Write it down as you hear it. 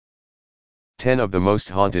10 of the most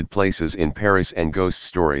haunted places in Paris and ghost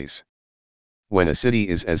stories. When a city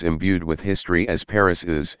is as imbued with history as Paris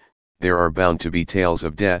is, there are bound to be tales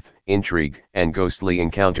of death, intrigue, and ghostly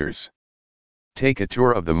encounters. Take a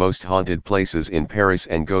tour of the most haunted places in Paris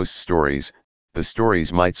and ghost stories. The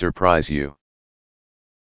stories might surprise you.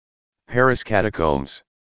 Paris Catacombs.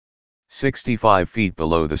 65 feet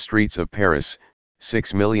below the streets of Paris,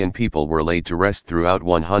 6 million people were laid to rest throughout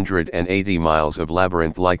 180 miles of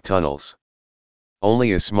labyrinth-like tunnels.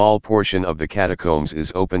 Only a small portion of the catacombs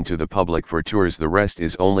is open to the public for tours. The rest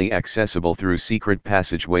is only accessible through secret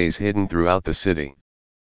passageways hidden throughout the city.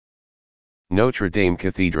 Notre Dame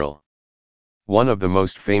Cathedral. One of the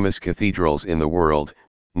most famous cathedrals in the world,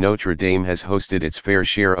 Notre Dame has hosted its fair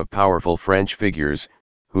share of powerful French figures,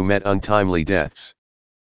 who met untimely deaths.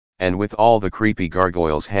 And with all the creepy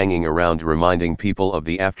gargoyles hanging around reminding people of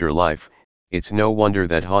the afterlife, it's no wonder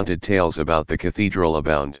that haunted tales about the cathedral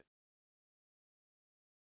abound.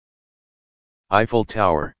 Eiffel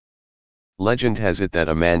Tower. Legend has it that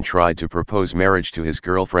a man tried to propose marriage to his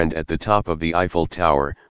girlfriend at the top of the Eiffel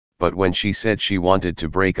Tower, but when she said she wanted to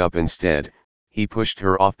break up instead, he pushed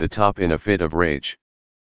her off the top in a fit of rage.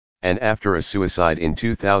 And after a suicide in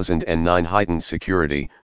 2009 heightened security,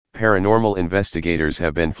 paranormal investigators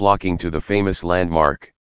have been flocking to the famous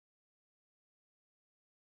landmark.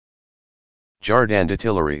 Jardin des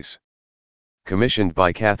Tuileries. Commissioned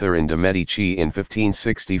by Catherine de' Medici in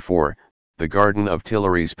 1564, the Garden of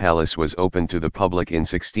Tuileries Palace was opened to the public in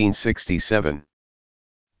 1667.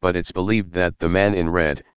 But it's believed that the man in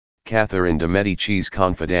red, Catherine de' Medici's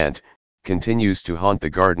confidant, continues to haunt the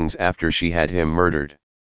gardens after she had him murdered.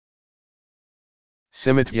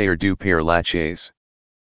 Cimetière du Père Lachaise.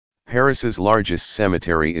 Paris's largest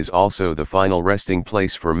cemetery is also the final resting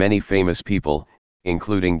place for many famous people,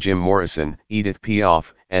 including Jim Morrison, Edith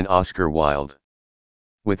Piaf, and Oscar Wilde.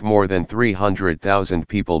 With more than 300,000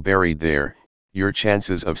 people buried there, your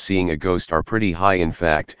chances of seeing a ghost are pretty high. In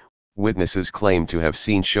fact, witnesses claim to have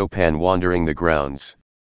seen Chopin wandering the grounds.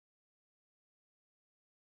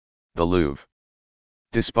 The Louvre.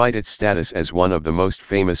 Despite its status as one of the most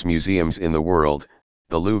famous museums in the world,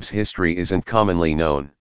 the Louvre's history isn't commonly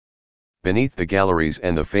known. Beneath the galleries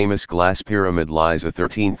and the famous glass pyramid lies a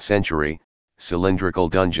 13th-century, cylindrical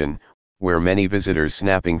dungeon, where many visitors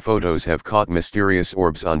snapping photos have caught mysterious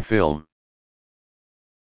orbs on film.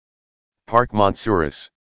 Parc Montsouris.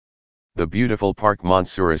 The beautiful Parc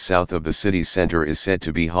Montsouris south of the city's center is said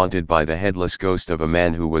to be haunted by the headless ghost of a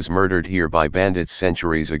man who was murdered here by bandits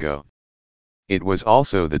centuries ago. It was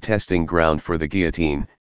also the testing ground for the guillotine,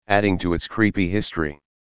 adding to its creepy history.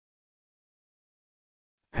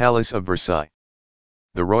 Palace of Versailles.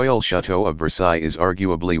 The Royal Château of Versailles is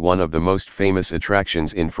arguably one of the most famous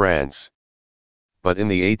attractions in France. But in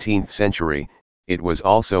the 18th century, it was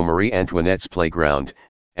also Marie Antoinette's playground,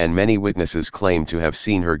 and many witnesses claim to have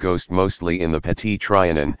seen her ghost mostly in the Petit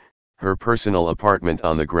Trianon, her personal apartment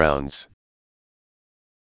on the grounds.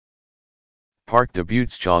 Parc de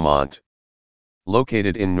Buttes-Chaumont.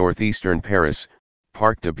 Located in northeastern Paris,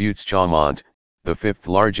 Parc de Buttes-Chaumont, the fifth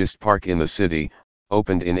largest park in the city,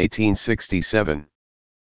 opened in 1867.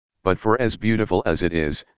 But for as beautiful as it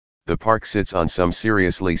is, the park sits on some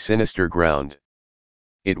seriously sinister ground.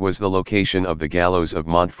 It was the location of the gallows of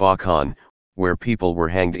Montfaucon, where people were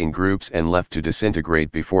hanged in groups and left to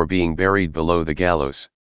disintegrate before being buried below the gallows.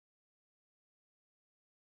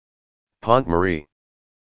 Pont Marie.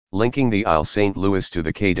 Linking the Ile Saint-Louis to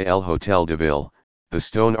the Quai de l'Hôtel de Ville, the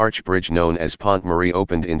stone arch bridge known as Pont Marie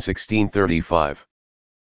opened in 1635.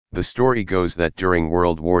 The story goes that during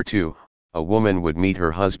World War II, a woman would meet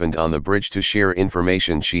her husband on the bridge to share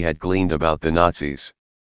information she had gleaned about the Nazis.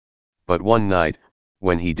 But one night,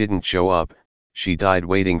 when he didn't show up, she died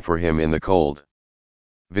waiting for him in the cold.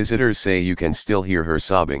 Visitors say you can still hear her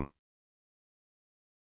sobbing.